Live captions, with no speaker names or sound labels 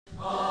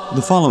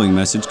The following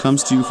message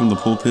comes to you from the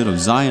pulpit of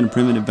Zion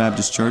Primitive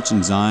Baptist Church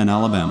in Zion,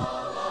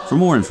 Alabama. For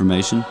more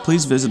information,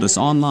 please visit us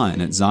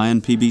online at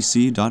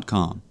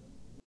zionpbc.com.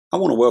 I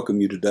want to welcome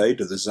you today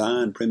to the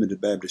Zion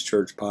Primitive Baptist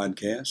Church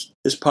podcast.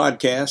 This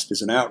podcast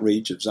is an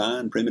outreach of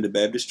Zion Primitive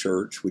Baptist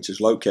Church, which is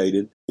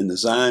located in the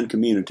Zion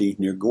community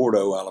near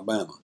Gordo,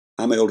 Alabama.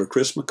 I'm Elder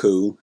Chris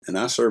McCool, and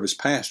I serve as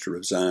pastor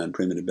of Zion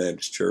Primitive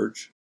Baptist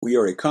Church. We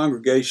are a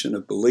congregation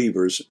of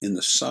believers in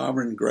the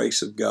sovereign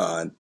grace of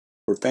God,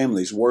 where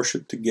families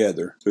worship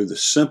together through the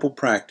simple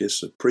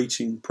practice of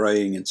preaching,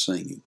 praying, and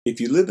singing. If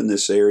you live in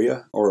this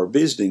area or are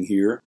visiting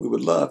here, we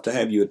would love to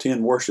have you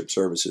attend worship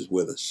services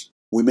with us.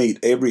 We meet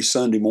every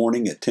Sunday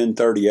morning at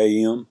 10:30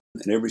 a.m.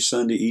 and every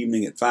Sunday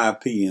evening at 5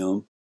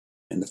 p.m.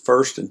 and the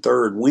first and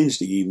third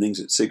Wednesday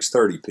evenings at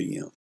 6:30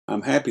 p.m.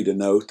 I'm happy to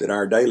note that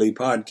our daily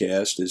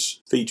podcast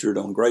is featured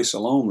on Grace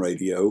Alone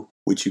Radio,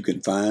 which you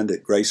can find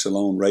at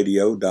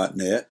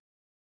gracealoneradio.net.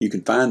 You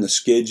can find the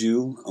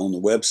schedule on the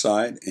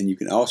website, and you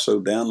can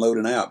also download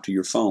an app to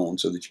your phone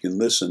so that you can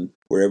listen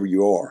wherever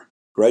you are.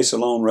 Grace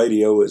Alone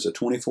Radio is a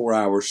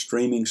 24-hour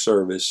streaming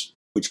service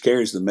which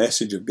carries the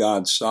message of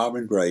God's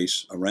sovereign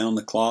grace around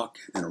the clock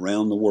and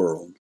around the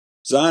world.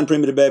 Zion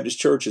Primitive Baptist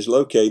Church is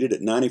located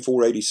at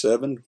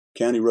 9487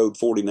 County Road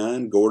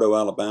 49, Gordo,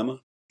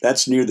 Alabama.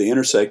 That's near the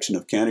intersection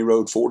of County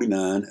Road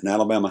 49 and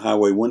Alabama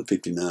Highway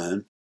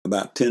 159.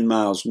 About 10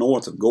 miles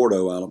north of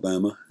Gordo,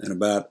 Alabama, and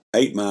about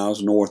 8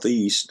 miles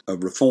northeast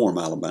of Reform,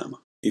 Alabama.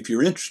 If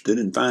you're interested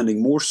in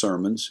finding more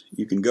sermons,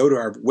 you can go to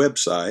our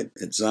website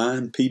at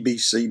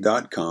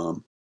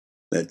zionpbc.com.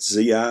 That's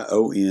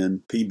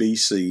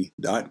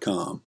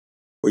zionpbc.com,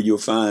 where you'll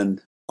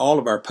find all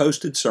of our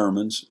posted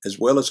sermons as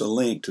well as a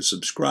link to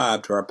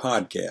subscribe to our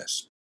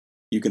podcast.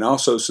 You can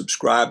also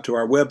subscribe to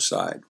our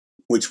website,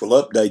 which will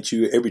update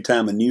you every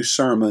time a new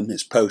sermon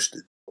is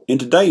posted. In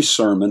today's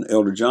sermon,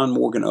 Elder John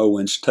Morgan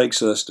Owens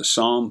takes us to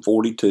Psalm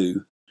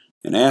 42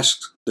 and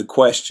asks the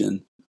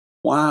question,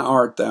 "Why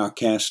art thou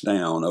cast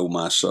down, O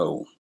my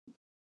soul?"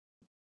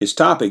 His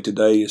topic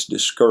today is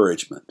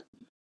discouragement.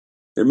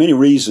 There are many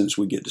reasons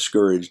we get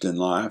discouraged in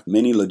life,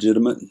 many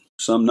legitimate,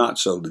 some not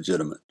so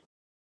legitimate.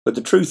 But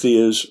the truth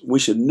is, we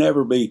should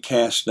never be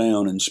cast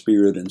down in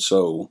spirit and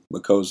soul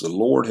because the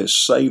Lord has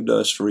saved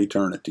us for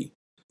eternity.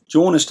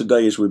 Join us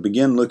today as we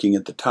begin looking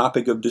at the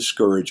topic of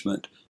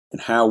discouragement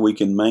and how we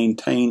can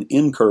maintain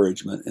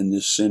encouragement in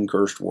this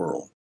sin-cursed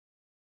world.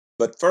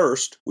 But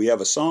first, we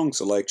have a song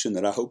selection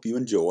that I hope you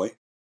enjoy.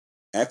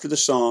 After the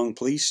song,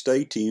 please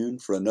stay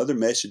tuned for another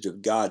message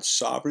of God's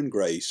sovereign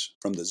grace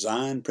from the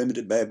Zion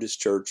Primitive Baptist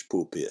Church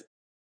pulpit.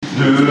 Do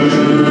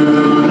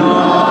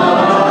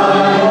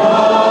not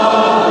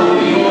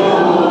worry,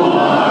 O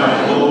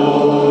my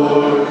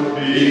Lord,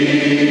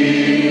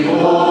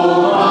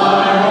 behold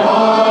my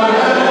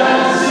heart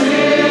and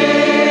sing,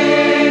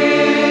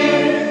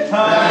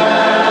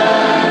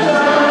 and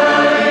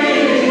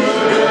turning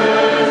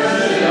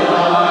mercy I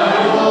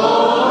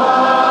will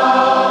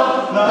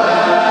have,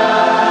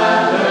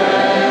 that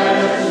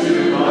thence to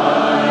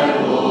my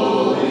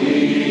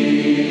holy.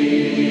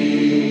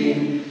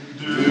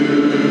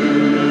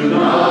 Do not I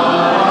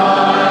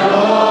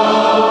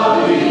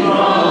love thee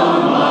from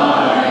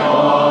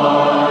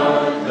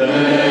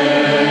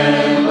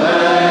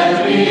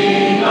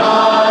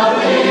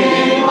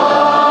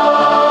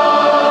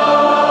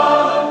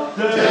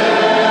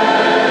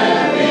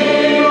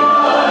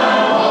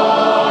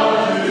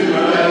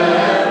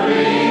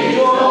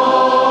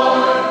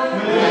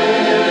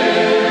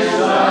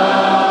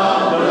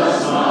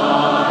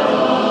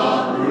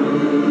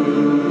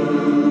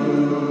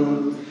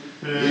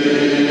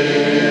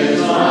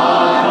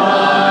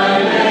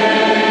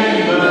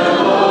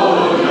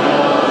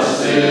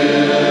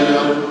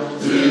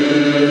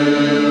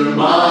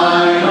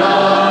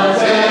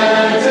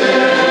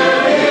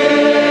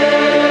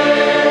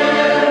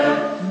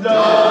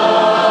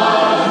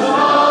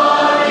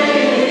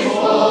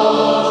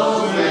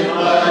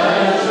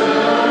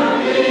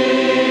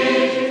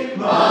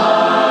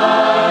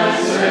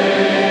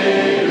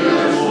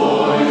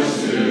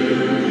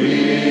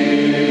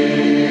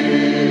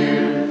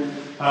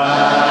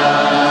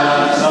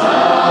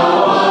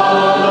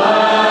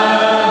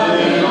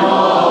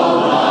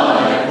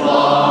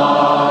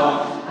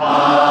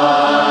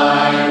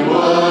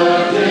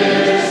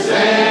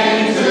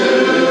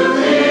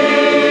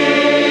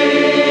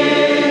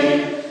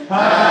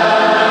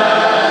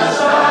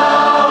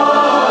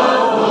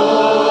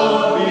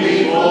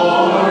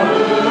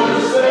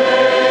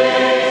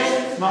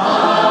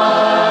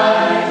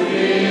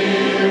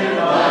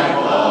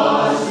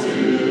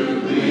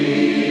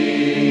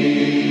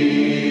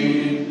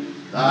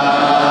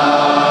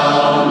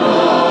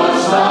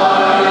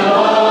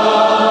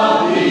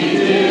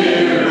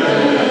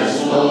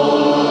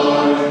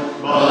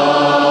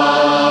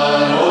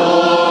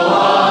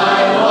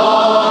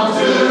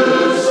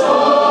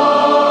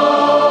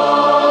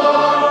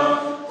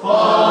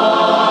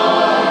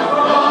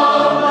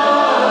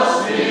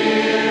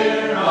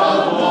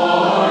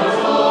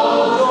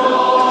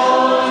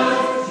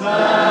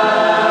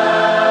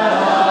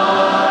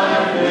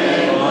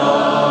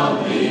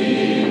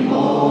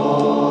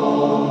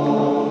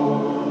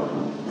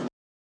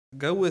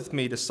go with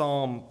me to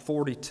Psalm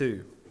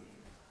 42.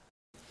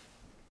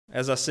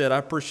 As I said, I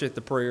appreciate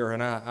the prayer,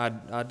 and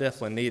I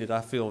definitely need it.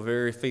 I feel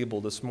very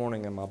feeble this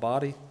morning in my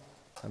body.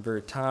 I'm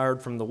very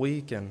tired from the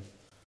week, and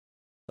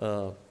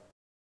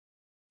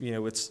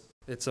it's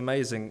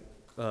amazing.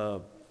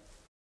 I've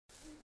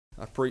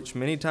preached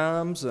many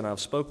times, and I've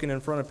spoken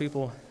in front of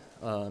people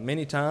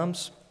many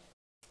times,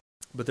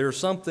 but there's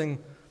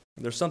something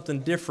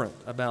different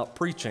about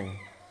preaching.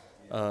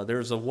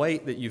 There's a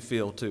weight that you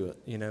feel to it,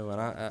 and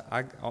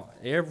I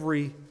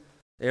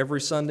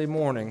every Sunday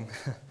morning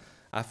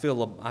I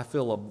feel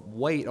a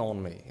weight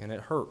on me, and it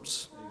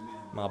hurts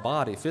my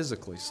body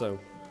physically. So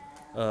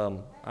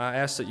I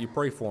ask that you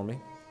pray for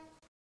me.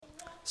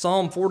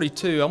 Psalm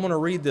 42, I'm going to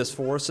read this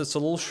for us. It's a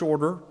little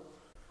shorter,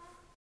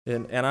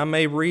 and I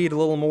may read a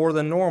little more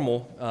than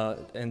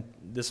normal in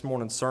this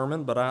morning's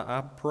sermon, but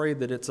I pray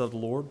that it's of the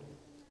Lord.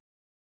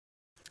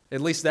 At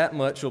least that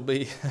much will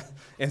be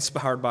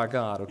inspired by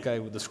God, okay,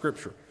 with the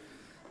Scripture.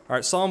 All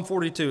right, Psalm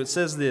 42, it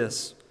says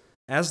this,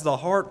 "As the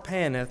hart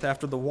panteth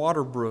after the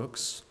water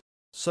brooks,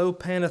 so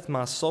panteth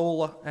my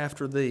soul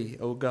after thee,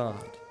 O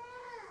God.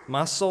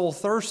 My soul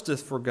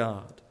thirsteth for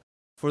God,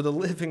 for the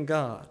living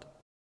God.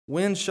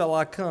 When shall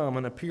I come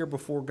and appear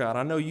before God?"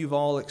 I know you've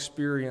all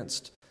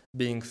experienced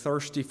being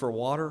thirsty for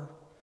water.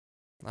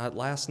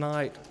 Last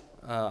night,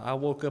 I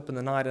woke up in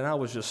the night and I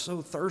was just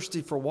so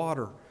thirsty for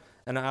water.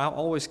 And I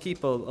always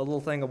keep a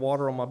little thing of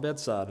water on my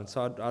bedside, and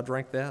so I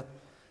drank that.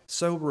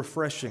 So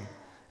refreshing.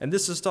 And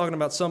this is talking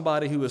about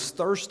somebody who is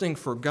thirsting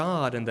for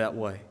God in that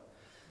way.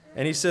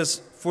 And he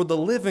says, "For the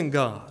living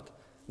God,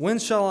 when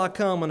shall I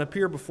come and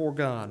appear before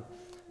God?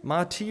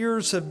 My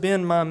tears have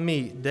been my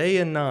meat day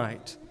and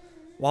night,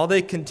 while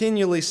they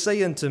continually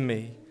say unto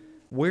me,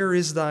 Where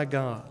is thy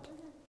God?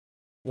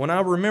 When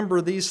I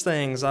remember these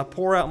things, I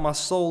pour out my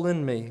soul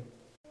in me.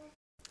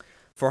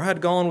 For I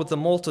had gone with the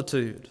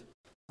multitude.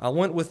 I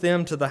went with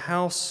them to the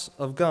house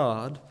of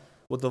God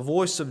with a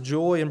voice of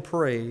joy and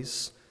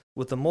praise,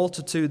 with the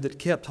multitude that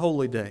kept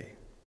holy day."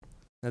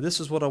 Now this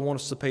is what I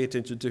want us to pay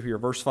attention to here.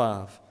 Verse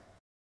 5.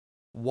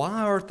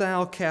 "Why art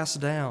thou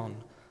cast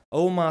down,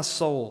 O my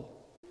soul?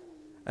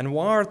 And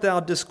why art thou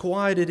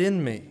disquieted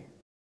in me?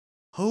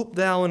 Hope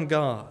thou in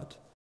God,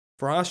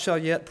 for I shall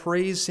yet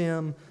praise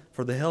him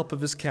for the help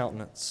of his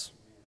countenance.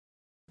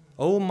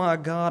 O my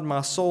God,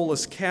 my soul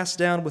is cast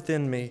down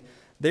within me.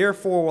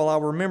 Therefore will I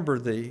remember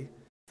thee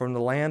from the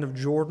land of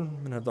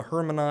Jordan and of the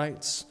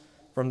Hermonites,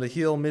 from the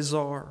hill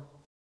Mizar.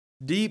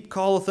 Deep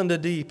calleth unto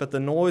deep at the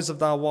noise of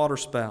thy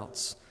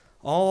waterspouts.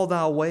 All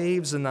thy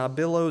waves and thy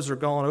billows are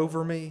gone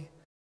over me.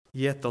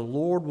 Yet the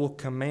Lord will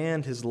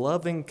command his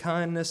loving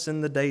kindness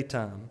in the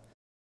daytime,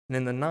 and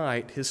in the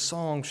night his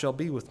song shall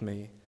be with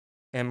me,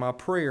 and my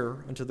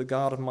prayer unto the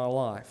God of my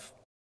life.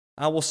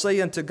 I will say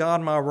unto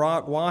God my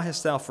rock, Why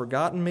hast thou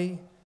forgotten me?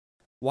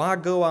 Why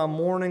go I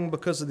mourning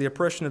because of the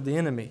oppression of the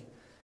enemy?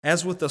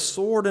 As with a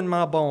sword in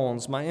my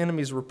bones, my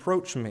enemies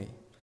reproach me,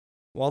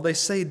 while they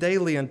say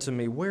daily unto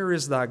me, Where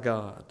is thy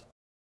God?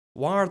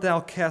 Why art thou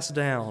cast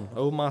down,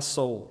 O my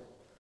soul?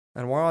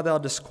 And why art thou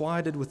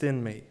disquieted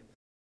within me?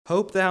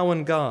 Hope thou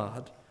in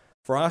God,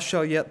 for I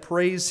shall yet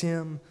praise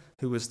him,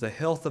 who is the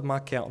health of my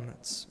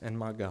countenance and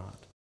my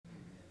God."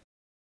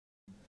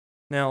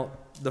 Now,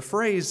 the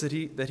phrase that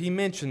he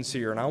mentions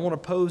here, and I want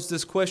to pose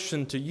this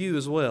question to you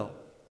as well.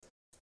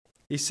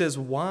 He says,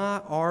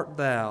 "Why art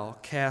thou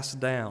cast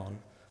down,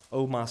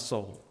 O my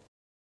soul?"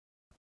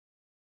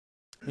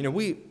 You know,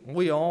 we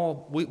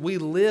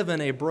live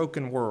in a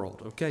broken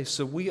world, okay?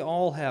 So we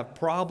all have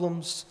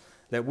problems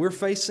that we're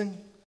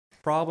facing,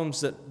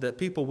 problems that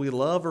people we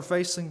love are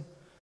facing,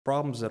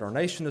 problems that our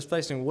nation is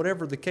facing,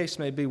 whatever the case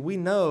may be. We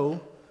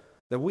know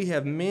that we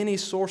have many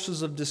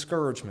sources of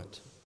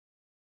discouragement.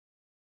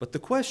 But the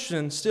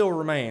question still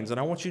remains, and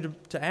I want you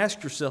to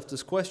ask yourself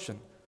this question.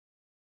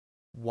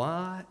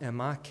 Why am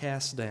I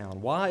cast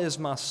down? Why is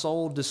my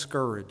soul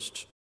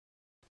discouraged?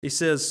 He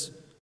says,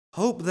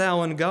 "Hope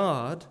thou in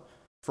God,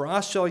 for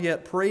I shall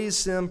yet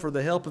praise him for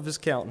the help of his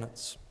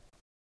countenance."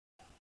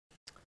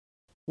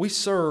 We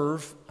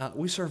serve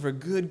a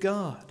good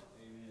God,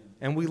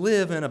 and we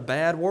live in a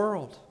bad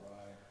world.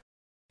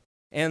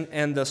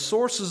 And the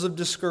sources of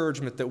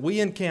discouragement that we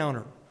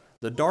encounter,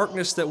 the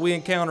darkness that we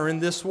encounter in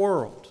this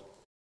world,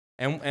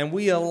 and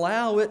we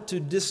allow it to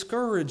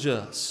discourage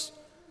us.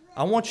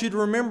 I want you to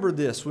remember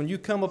this. When you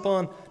come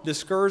upon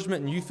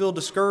discouragement and you feel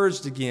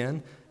discouraged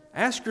again,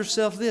 ask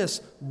yourself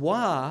this: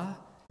 why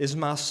is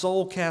my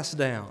soul cast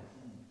down?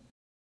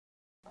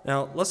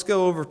 Now, let's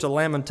go over to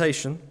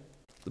Lamentation,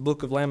 the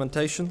book of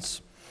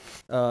Lamentations.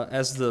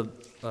 As the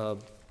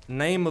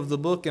name of the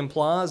book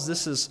implies,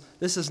 this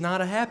is not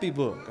a happy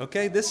book,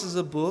 okay? This is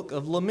a book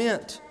of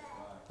lament,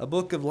 a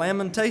book of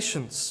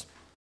lamentations.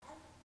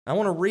 I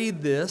want to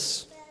read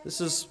this. This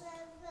is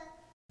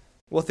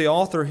what the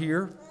author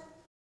here,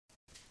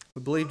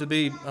 we believe to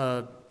be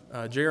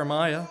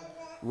Jeremiah,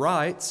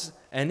 writes,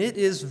 and it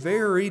is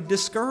very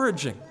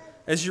discouraging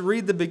as you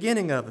read the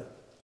beginning of it.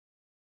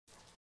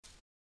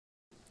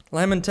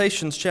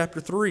 Lamentations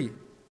chapter 3.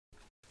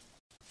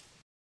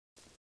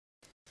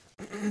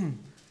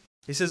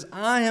 He says,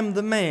 I am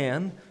the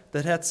man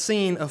that hath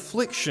seen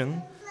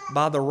affliction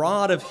by the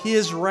rod of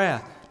his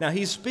wrath. Now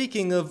he's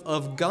speaking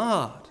of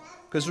God.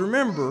 Because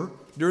remember,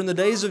 during the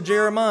days of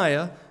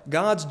Jeremiah,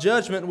 God's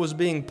judgment was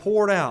being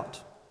poured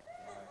out.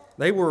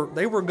 They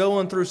were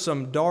going through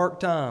some dark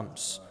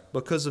times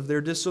because of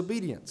their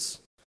disobedience.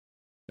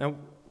 Now,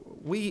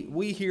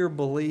 we here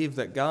believe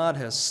that God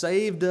has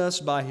saved us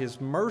by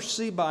His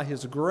mercy, by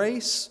His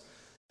grace,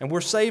 and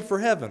we're saved for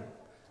heaven.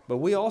 But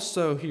we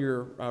also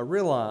here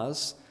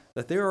realize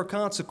that there are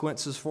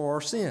consequences for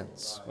our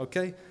sins.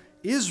 Okay?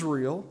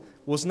 Israel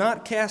was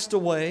not cast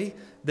away.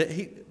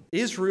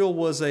 Israel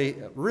was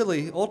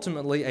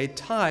ultimately a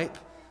type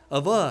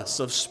of us,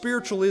 of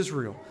spiritual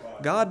Israel.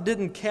 God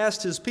didn't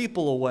cast His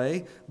people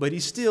away, but He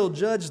still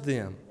judged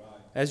them,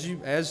 as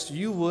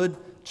you would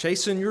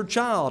chasten your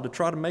child to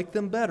try to make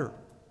them better.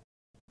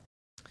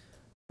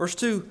 Verse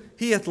 2,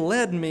 He hath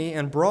led me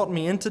and brought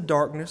me into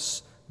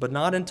darkness, but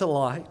not into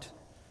light.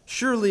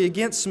 Surely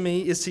against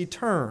me is He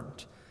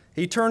turned.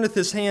 He turneth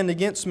His hand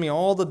against me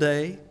all the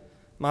day.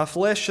 My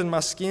flesh and my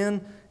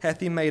skin hath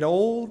He made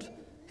old.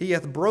 He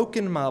hath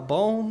broken my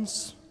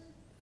bones.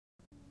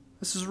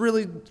 This is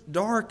really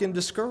dark and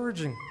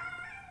discouraging.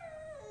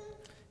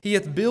 He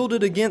hath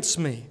builded against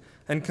me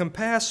and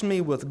compassed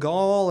me with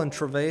gall and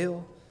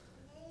travail.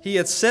 He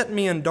hath set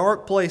me in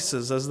dark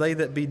places as they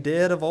that be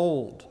dead of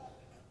old.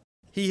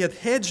 He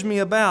hath hedged me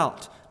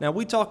about. Now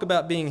we talk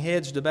about being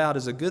hedged about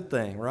as a good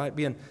thing, right?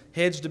 Being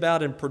hedged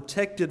about and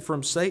protected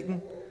from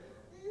Satan.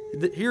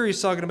 Here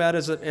he's talking about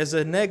as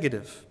a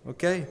negative,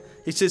 okay?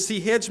 He says, He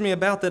hedged me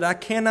about that I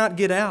cannot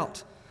get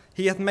out.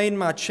 He hath made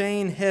my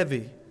chain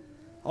heavy.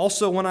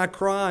 Also when I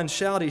cry and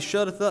shout, He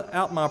shutteth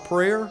out my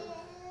prayer.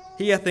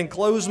 He hath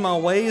enclosed my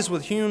ways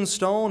with hewn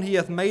stone. He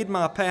hath made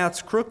my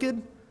paths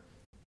crooked.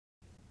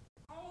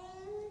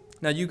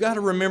 Now you got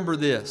to remember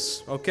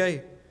this,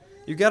 okay?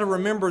 You got to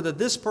remember that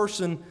this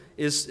person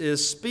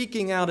is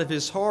speaking out of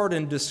his heart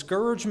in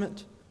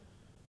discouragement.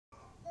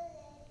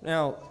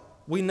 Now,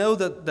 we know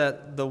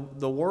that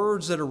the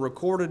words that are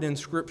recorded in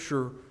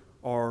Scripture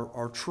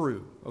are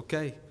true,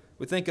 okay?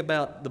 We think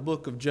about the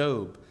book of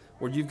Job,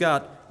 where you've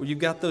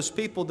got those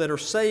people that are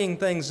saying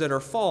things that are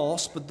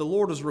false, but the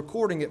Lord is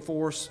recording it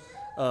for us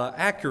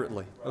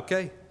accurately,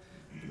 okay?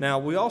 Now,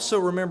 we also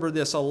remember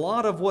this. A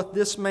lot of what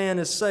this man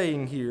is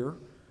saying here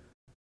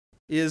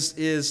is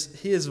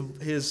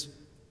his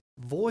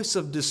voice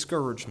of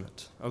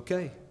discouragement,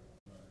 okay?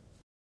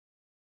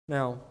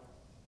 Now,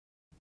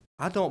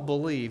 I don't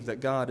believe that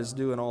God is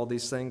doing all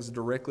these things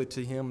directly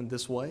to him in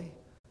this way.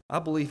 I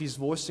believe He's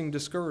voicing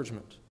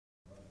discouragement.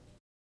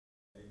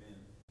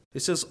 It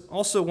says,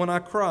 Also when I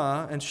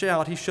cry and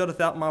shout, He shutteth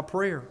out my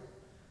prayer.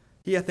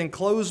 He hath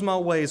enclosed my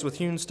ways with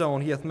hewn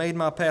stone. He hath made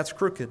my paths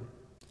crooked.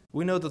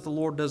 We know that the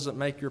Lord doesn't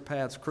make your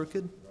paths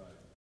crooked.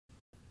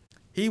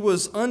 He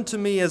was unto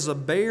me as a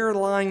bear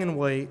lying in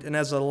wait, and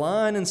as a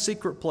lion in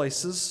secret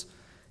places.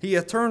 He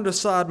hath turned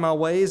aside my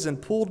ways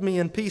and pulled me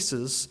in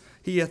pieces.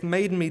 He hath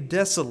made me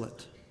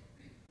desolate.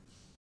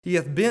 He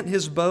hath bent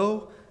His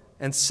bow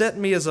and set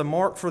me as a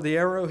mark for the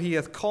arrow. He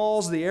hath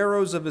caused the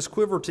arrows of His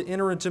quiver to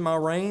enter into my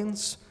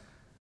reins.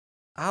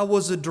 I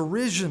was a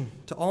derision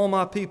to all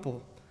my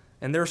people,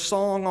 and their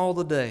song all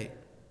the day.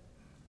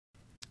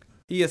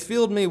 He hath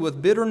filled me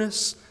with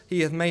bitterness.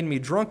 He hath made me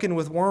drunken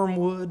with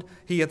wormwood.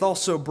 He hath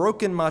also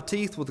broken my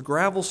teeth with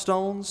gravel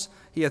stones.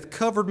 He hath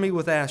covered me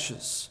with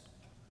ashes.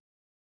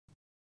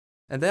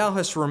 And Thou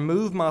hast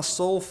removed my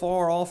soul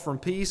far off from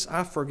peace.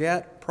 I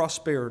forgat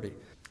prosperity.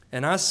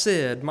 And I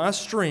said, My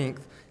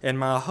strength and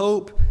my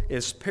hope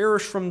is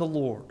perished from the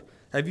Lord.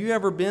 Have you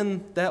ever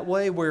been that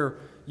way where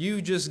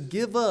you just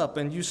give up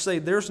and you say,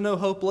 there's no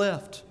hope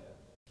left?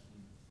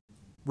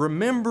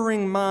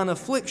 Remembering mine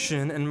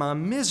affliction and my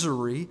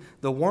misery,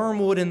 the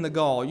wormwood and the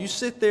gall. You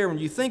sit there and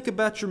you think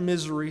about your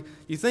misery,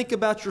 you think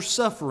about your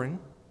suffering,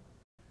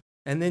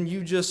 and then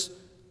you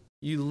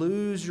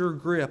lose your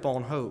grip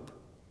on hope,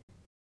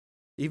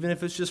 even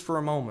if it's just for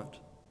a moment.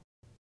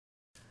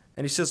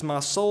 And he says, My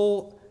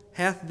soul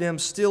hath them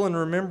still in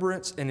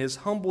remembrance and is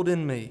humbled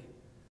in me.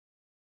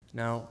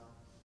 Now,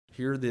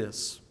 hear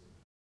this.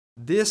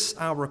 This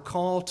I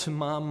recall to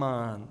my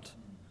mind.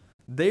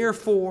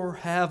 Therefore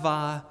have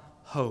I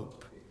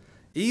hope.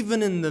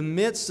 Even in the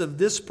midst of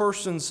this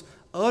person's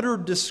utter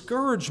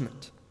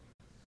discouragement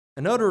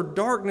and utter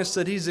darkness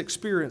that he's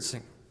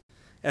experiencing,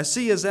 as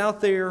he is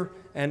out there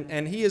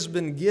and he has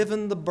been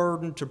given the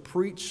burden to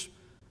preach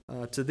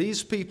to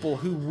these people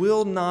who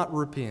will not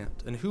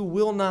repent and who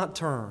will not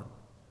turn.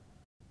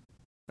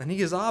 And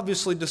he is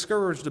obviously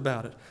discouraged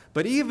about it.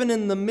 But even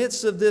in the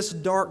midst of this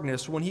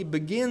darkness, when he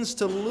begins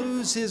to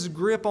lose his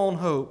grip on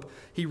hope,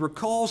 he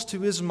recalls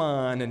to his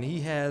mind and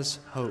he has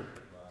hope.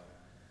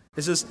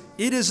 It says,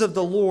 It is of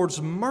the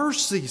Lord's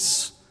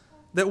mercies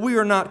that we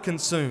are not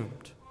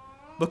consumed,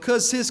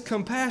 because His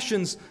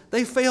compassions,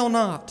 they fail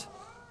not.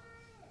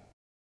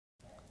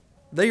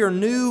 They are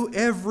new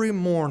every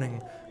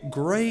morning.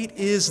 Great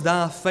is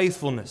Thy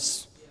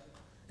faithfulness.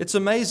 It's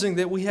amazing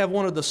that we have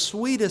one of the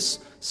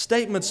sweetest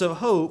statements of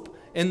hope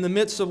in the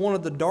midst of one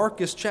of the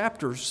darkest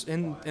chapters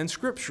in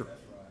Scripture.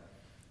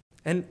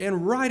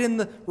 And right in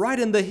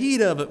the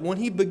heat of it, when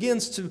he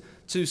begins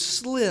to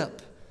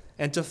slip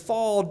and to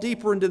fall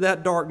deeper into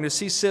that darkness,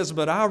 he says,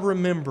 "But I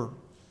remember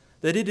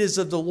that it is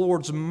of the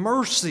Lord's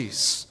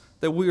mercies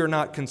that we are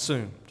not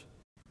consumed."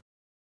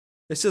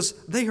 It says,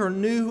 "They are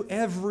new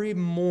every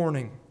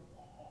morning.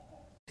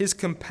 His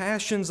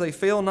compassions, they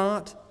fail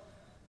not.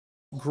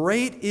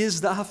 Great is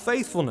thy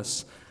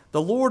faithfulness.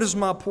 The Lord is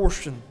my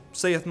portion,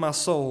 saith my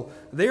soul.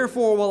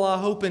 Therefore will I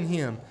hope in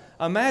him."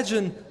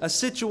 Imagine a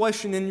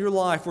situation in your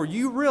life where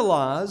you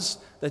realize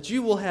that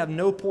you will have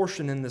no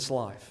portion in this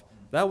life.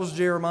 That was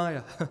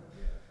Jeremiah.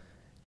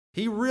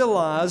 He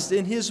realized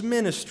in his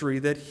ministry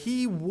that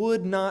he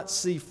would not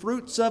see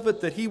fruits of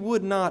it, that he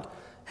would not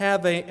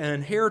have an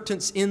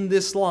inheritance in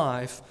this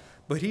life.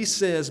 But he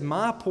says,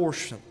 "My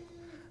portion,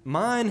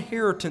 my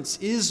inheritance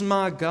is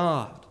my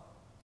God.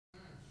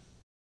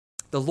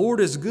 The Lord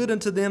is good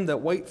unto them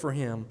that wait for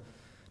him,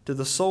 to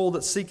the soul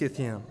that seeketh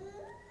him.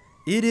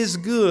 It is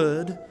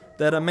good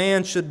that a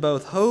man should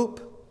both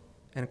hope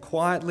and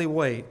quietly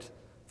wait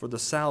for the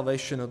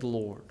salvation of the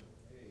Lord."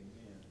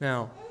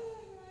 Now,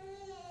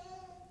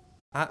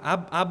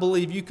 I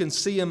believe you can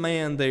see a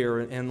man there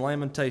in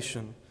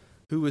Lamentation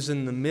who is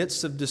in the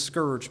midst of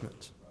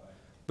discouragement,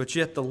 but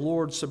yet the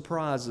Lord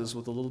surprises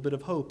with a little bit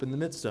of hope in the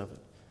midst of it.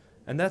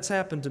 And that's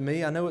happened to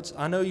me. I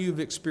know you've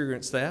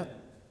experienced that.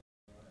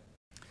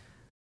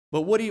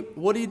 But what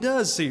he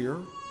does here,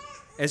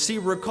 as he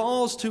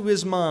recalls to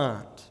his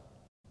mind,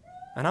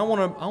 and I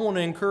want to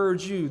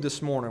encourage you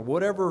this morning,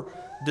 whatever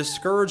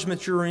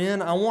discouragement you're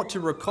in, I want to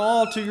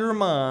recall to your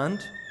mind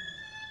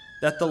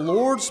that the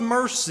Lord's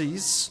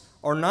mercies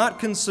are not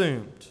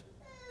consumed.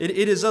 It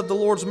is of the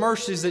Lord's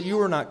mercies that you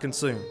are not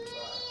consumed.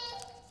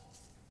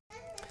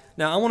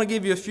 Now, I want to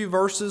give you a few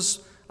verses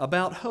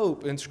about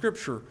hope in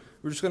Scripture.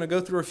 We're just going to go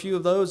through a few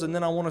of those, and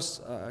then I want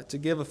us to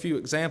give a few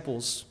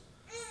examples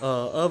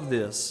of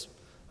this.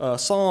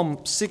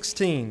 Psalm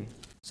 16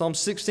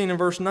 and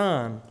verse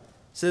 9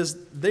 says,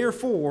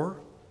 "Therefore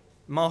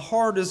my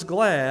heart is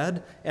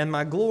glad, and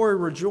my glory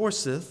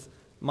rejoiceth.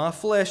 My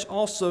flesh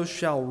also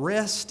shall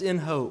rest in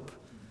hope."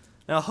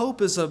 Now,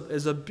 hope is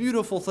a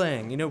beautiful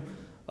thing. You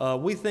know,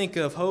 we think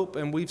of hope,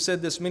 and we've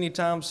said this many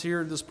times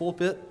here at this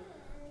pulpit,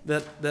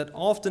 that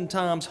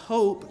oftentimes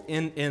hope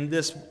in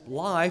this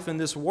life, in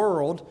this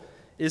world,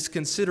 is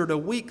considered a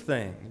weak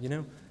thing. You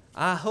know,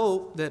 I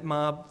hope that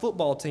my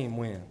football team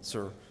wins,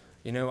 or,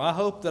 you know, I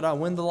hope that I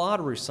win the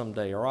lottery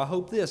someday, or I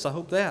hope this, I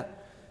hope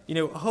that. You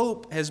know,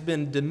 hope has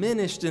been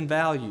diminished in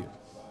value.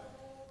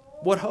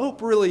 What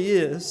hope really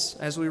is,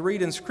 as we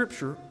read in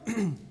Scripture,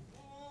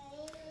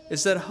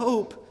 is that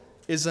hope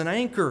is an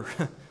anchor.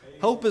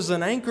 Hope is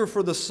an anchor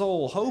for the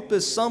soul. Hope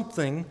is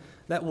something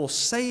that will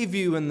save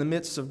you in the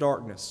midst of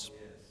darkness.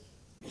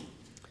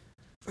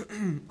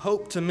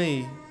 Hope to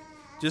me,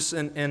 just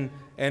in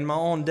my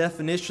own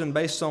definition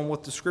based on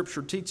what the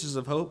Scripture teaches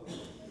of hope,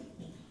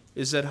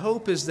 is that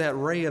hope is that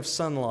ray of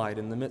sunlight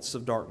in the midst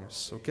of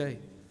darkness, okay?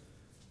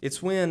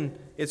 It's when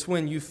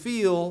you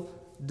feel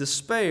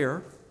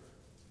despair,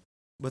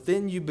 but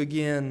then you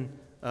begin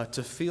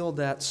to feel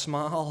that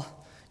smile.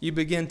 You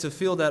begin to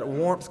feel that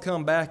warmth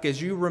come back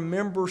as you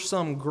remember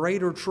some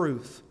greater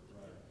truth.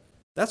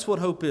 That's what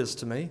hope is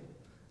to me.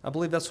 I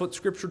believe that's what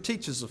Scripture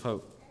teaches of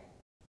hope.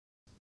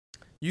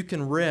 You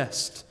can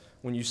rest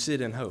when you sit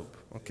in hope,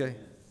 okay?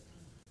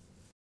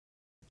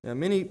 Now,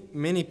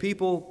 many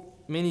people,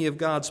 many of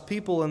God's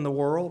people in the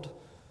world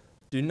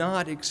do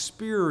not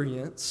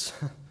experience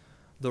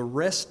the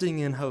resting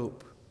in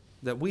hope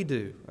that we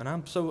do. And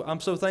I'm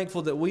so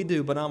thankful that we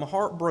do, but I'm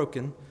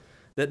heartbroken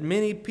that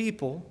many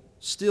people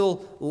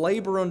still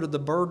labor under the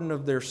burden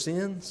of their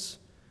sins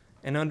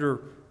and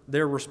under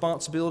their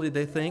responsibility,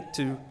 they think,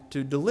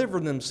 to deliver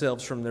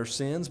themselves from their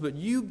sins. But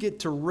you get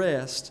to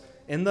rest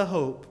in the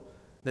hope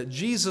that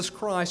Jesus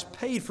Christ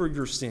paid for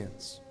your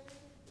sins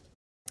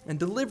and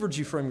delivered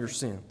you from your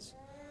sins.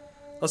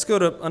 Let's go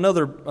to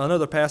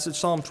another passage,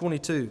 Psalm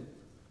 22.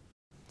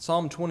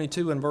 Psalm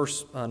 22 and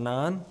verse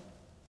 9. It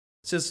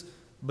says,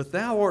 "But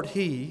thou art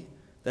he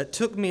that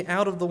took me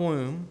out of the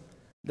womb.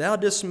 Thou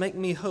didst make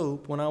me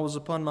hope when I was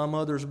upon my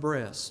mother's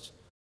breast."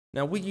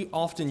 Now, we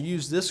often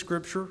use this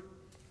scripture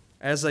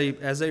as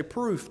a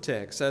proof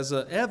text, as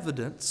a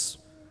evidence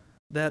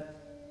that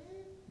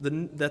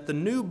the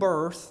new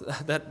birth,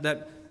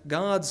 that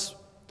God's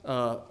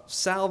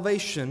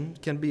salvation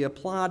can be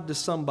applied to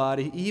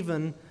somebody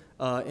even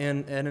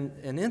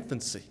in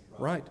infancy,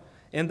 right?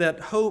 And that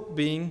hope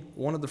being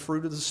one of the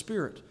fruit of the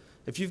Spirit.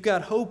 If you've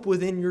got hope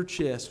within your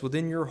chest,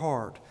 within your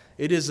heart,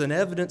 it is an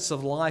evidence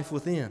of life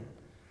within.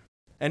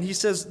 And he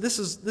says, this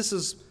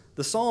is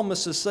the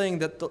psalmist is saying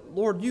that,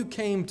 Lord, you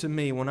came to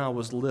me when I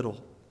was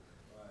little,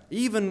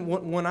 even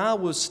when I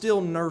was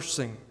still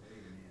nursing,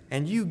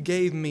 and you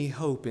gave me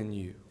hope in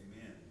you.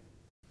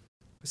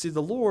 See,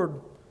 the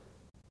Lord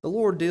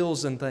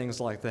deals in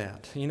things like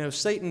that. You know,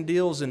 Satan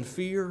deals in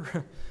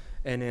fear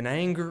and in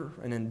anger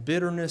and in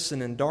bitterness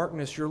and in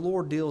darkness. Your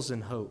Lord deals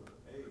in hope.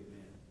 Amen.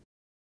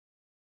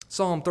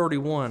 Psalm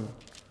 31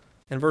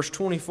 In verse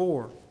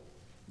 24,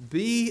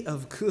 be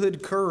of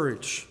good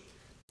courage,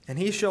 and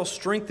he shall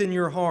strengthen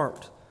your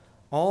heart,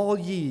 all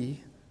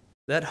ye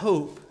that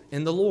hope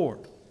in the Lord.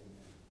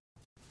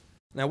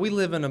 Now, we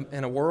live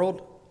in a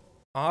world,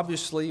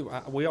 obviously,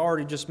 we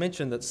already just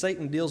mentioned that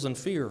Satan deals in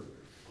fear.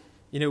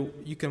 You know,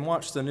 you can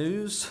watch the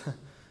news.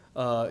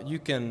 You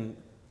can,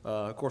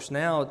 of course,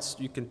 now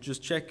you can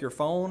just check your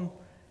phone,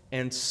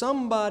 and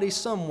somebody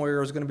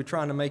somewhere is going to be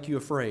trying to make you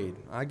afraid.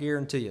 I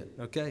guarantee it,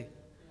 okay?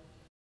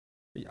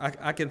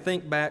 I can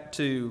think back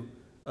to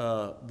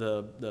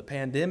the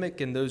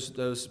pandemic and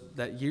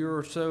that year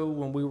or so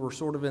when we were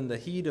sort of in the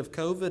heat of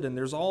COVID, and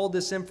there's all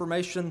this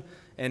information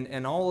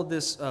and all of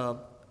this,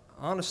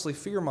 honestly,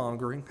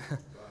 fear-mongering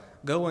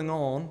going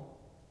on.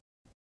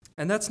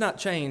 And that's not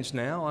changed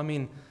now. I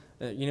mean,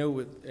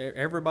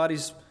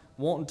 everybody's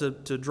wanting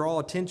to draw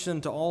attention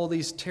to all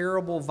these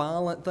terrible,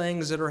 violent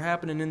things that are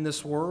happening in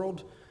this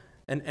world.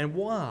 And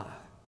why?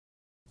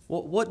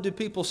 Well, what do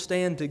people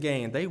stand to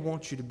gain? They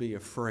want you to be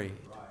afraid,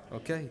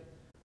 okay?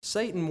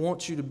 Satan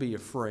wants you to be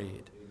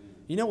afraid.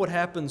 You know what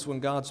happens when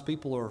God's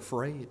people are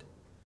afraid?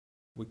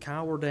 We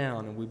cower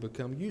down and we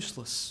become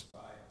useless.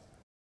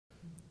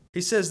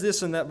 He says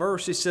this in that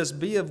verse. He says,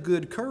 be of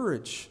good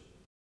courage,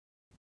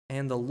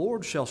 and the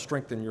Lord shall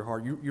strengthen your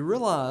heart. You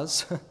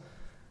realize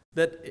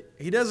that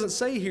he doesn't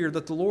say here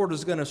that the Lord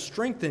is going to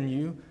strengthen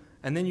you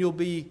and then you'll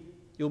be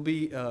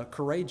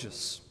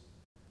courageous.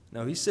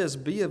 No, he says,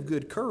 be of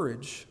good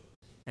courage,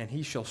 and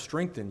he shall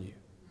strengthen you.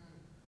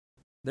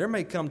 There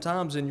may come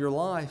times in your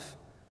life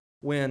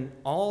when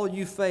all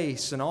you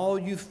face and all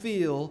you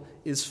feel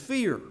is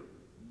fear.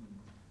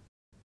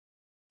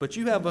 But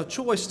you have a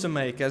choice to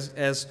make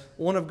as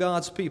one of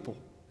God's people,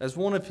 as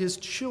one of his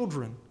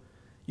children.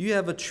 You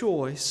have a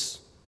choice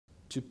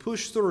to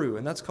push through,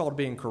 and that's called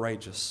being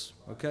courageous,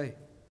 okay?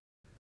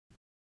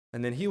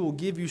 And then he will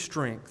give you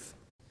strength.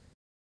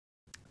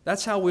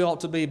 That's how we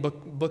ought to be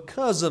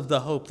because of the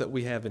hope that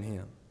we have in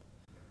him.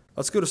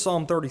 Let's go to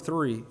Psalm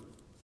 33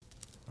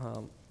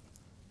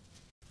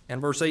 and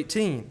verse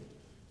 18. It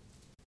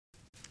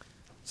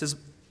says,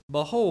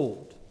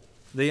 behold,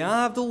 the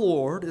eye of the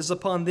Lord is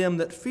upon them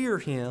that fear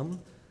him,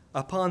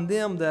 upon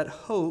them that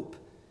hope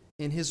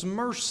in his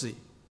mercy.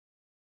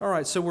 All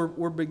right, so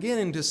we're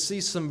beginning to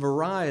see some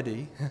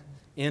variety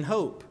in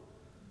hope.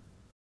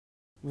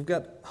 We've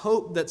got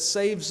hope that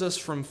saves us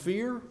from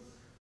fear.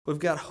 We've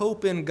got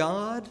hope in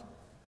God.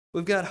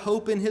 We've got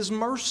hope in his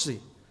mercy.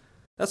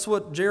 That's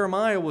what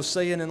Jeremiah was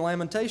saying in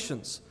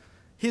Lamentations.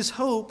 His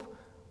hope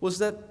was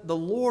that the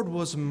Lord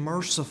was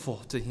merciful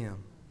to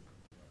him.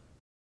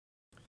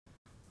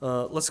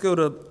 Let's go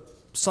to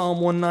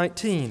Psalm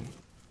 119.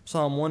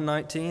 Psalm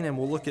 119, and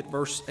we'll look at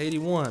verse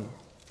 81.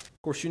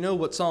 Of course, you know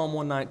what Psalm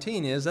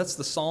 119 is. That's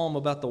the psalm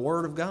about the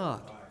Word of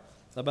God,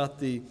 about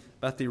the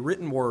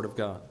written Word of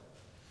God.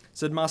 It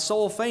said, my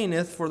soul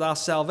fainteth for thy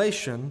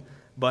salvation,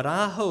 but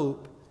I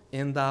hope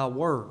in thy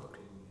word.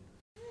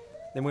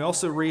 Then we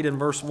also read in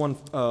verse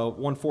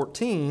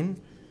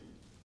 114,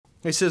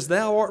 he says,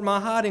 thou art my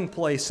hiding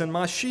place and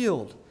my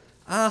shield.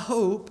 I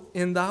hope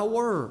in thy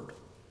word.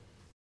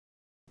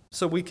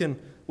 So we can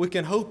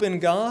hope in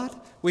God,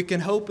 we can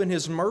hope in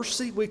his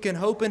mercy, we can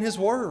hope in his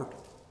word.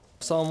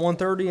 Psalm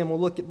 130, and we'll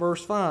look at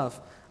verse 5.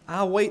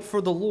 I wait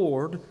for the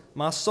Lord,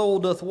 my soul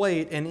doth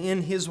wait, and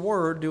in his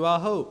word do I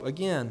hope.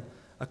 Again,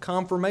 a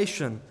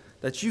confirmation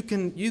that you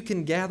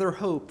can gather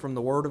hope from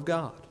the word of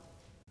God.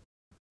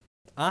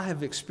 I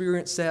have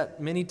experienced that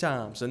many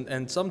times,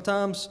 and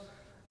sometimes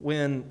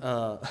when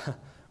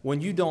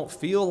you don't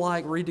feel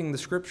like reading the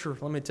Scripture,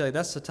 let me tell you,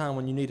 that's the time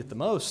when you need it the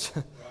most.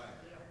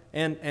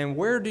 And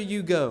where do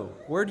you go?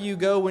 Where do you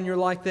go when you're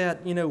like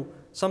that? You know,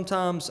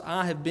 sometimes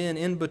I have been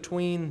in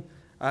between.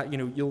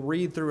 You'll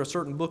read through a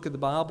certain book of the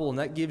Bible, and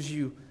that gives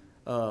you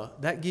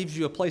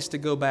a place to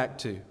go back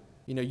to.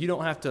 You know, you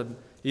don't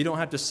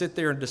have to sit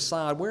there and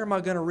decide, where am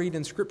I going to read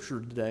in Scripture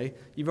today?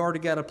 You've already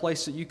got a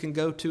place that you can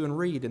go to and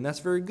read, and that's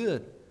very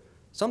good.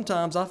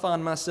 Sometimes I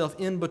find myself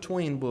in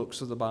between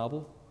books of the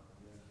Bible.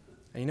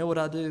 And you know what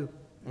I do?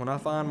 When I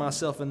find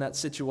myself in that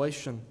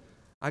situation,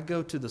 I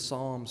go to the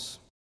Psalms.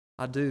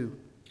 I do.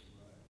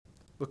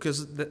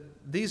 Because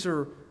these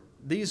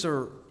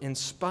are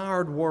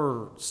inspired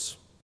words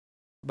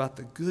about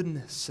the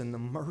goodness and the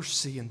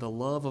mercy and the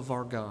love of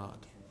our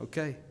God.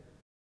 Okay?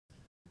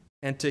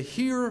 And to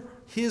hear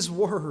his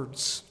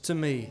words to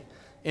me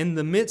in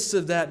the midst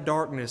of that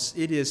darkness,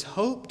 it is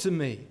hope to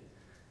me.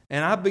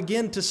 And I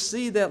begin to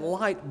see that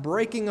light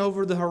breaking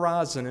over the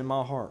horizon in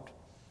my heart.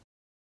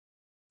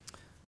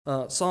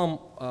 Psalm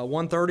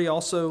 130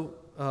 also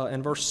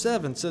in verse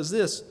 7 says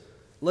this,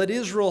 let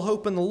Israel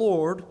hope in the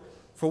Lord,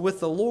 for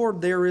with the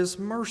Lord there is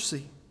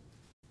mercy,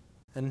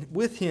 and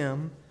with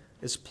him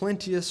is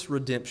plenteous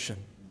redemption.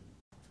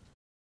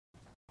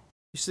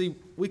 You see,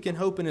 we can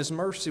hope in his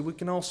mercy. We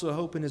can also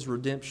hope in his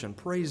redemption.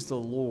 Praise the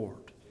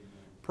Lord.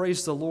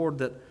 Praise the Lord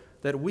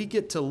that we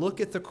get to look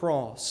at the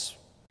cross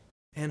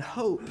and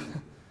hope,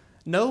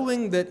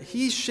 knowing that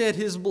he shed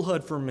his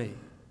blood for me,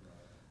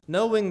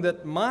 knowing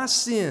that my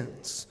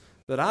sins,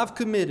 that I've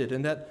committed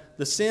and that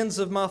the sins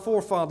of my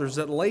forefathers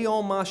that lay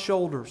on my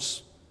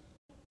shoulders,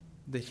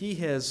 that He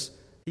has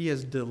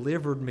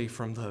delivered me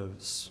from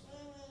those.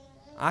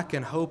 I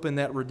can hope in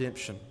that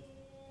redemption.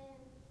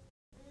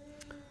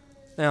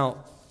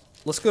 Now,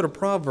 let's go to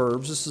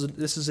Proverbs.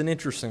 This is an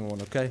interesting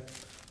one, okay?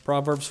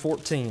 Proverbs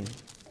 14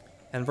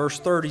 and verse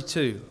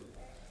 32.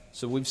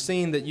 So we've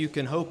seen that you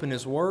can hope in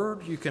His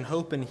Word, you can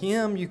hope in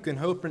Him, you can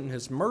hope in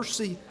His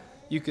mercy,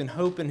 you can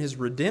hope in His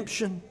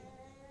redemption.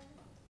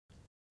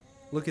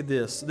 Look at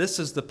this. This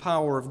is the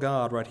power of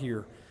God right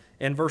here.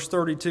 In verse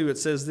 32 it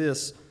says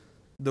this,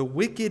 "The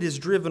wicked is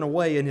driven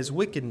away in his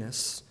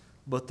wickedness,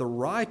 but the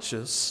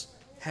righteous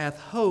hath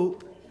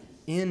hope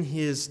in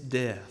his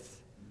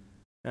death."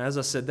 Now, as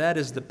I said, that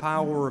is the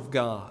power of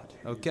God,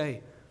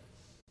 okay?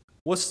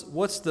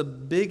 What's the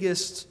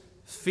biggest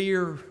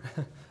fear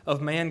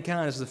of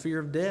mankind? Is the fear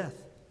of death.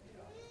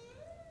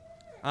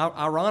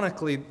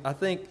 Ironically, I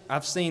think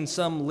I've seen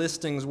some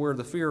listings where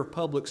the fear of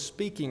public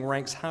speaking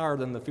ranks higher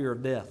than the fear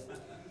of death.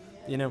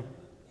 You know,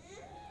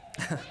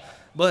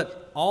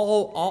 but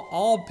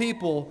all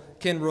people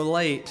can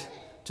relate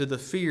to the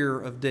fear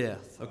of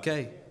death,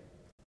 okay?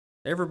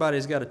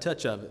 Everybody's got a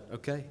touch of it,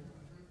 okay?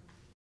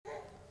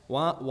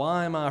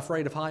 Why am I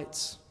afraid of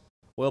heights?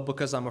 Well,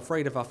 because I'm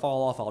afraid if I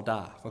fall off, I'll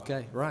die,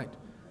 okay? Right.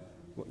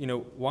 You know,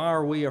 why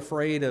are we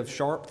afraid of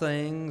sharp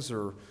things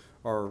or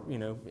you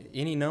know,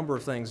 any number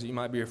of things that you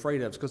might be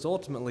afraid of? It's because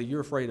ultimately you're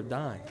afraid of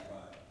dying.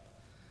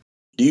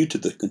 Due to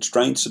the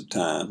constraints of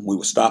time, we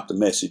will stop the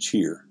message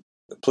here.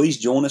 But please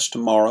join us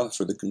tomorrow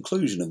for the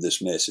conclusion of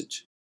this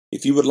message.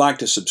 If you would like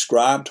to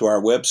subscribe to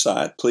our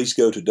website, please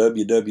go to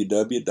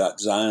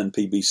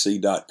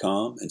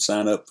www.zionpbc.com and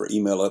sign up for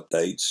email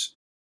updates.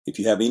 If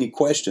you have any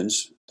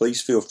questions,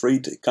 please feel free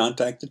to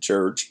contact the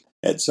church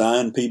at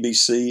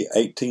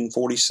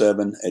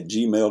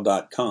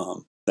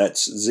zionpbc1847@gmail.com.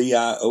 That's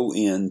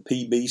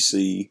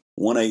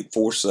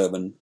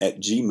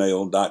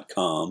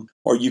ZIONPBC1847@gmail.com.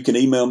 Or you can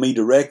email me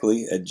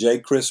directly at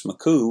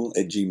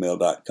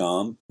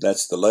jchrismccool@gmail.com.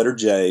 That's the letter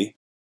J,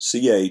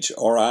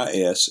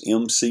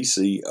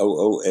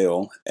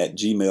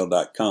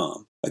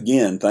 CHRISMCCOOL@gmail.com.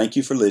 Again, thank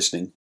you for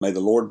listening. May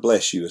the Lord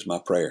bless you is my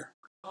prayer.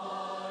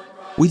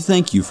 We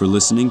thank you for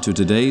listening to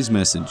today's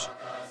message.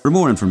 For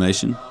more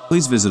information,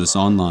 please visit us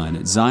online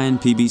at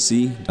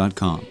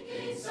zionpbc.com.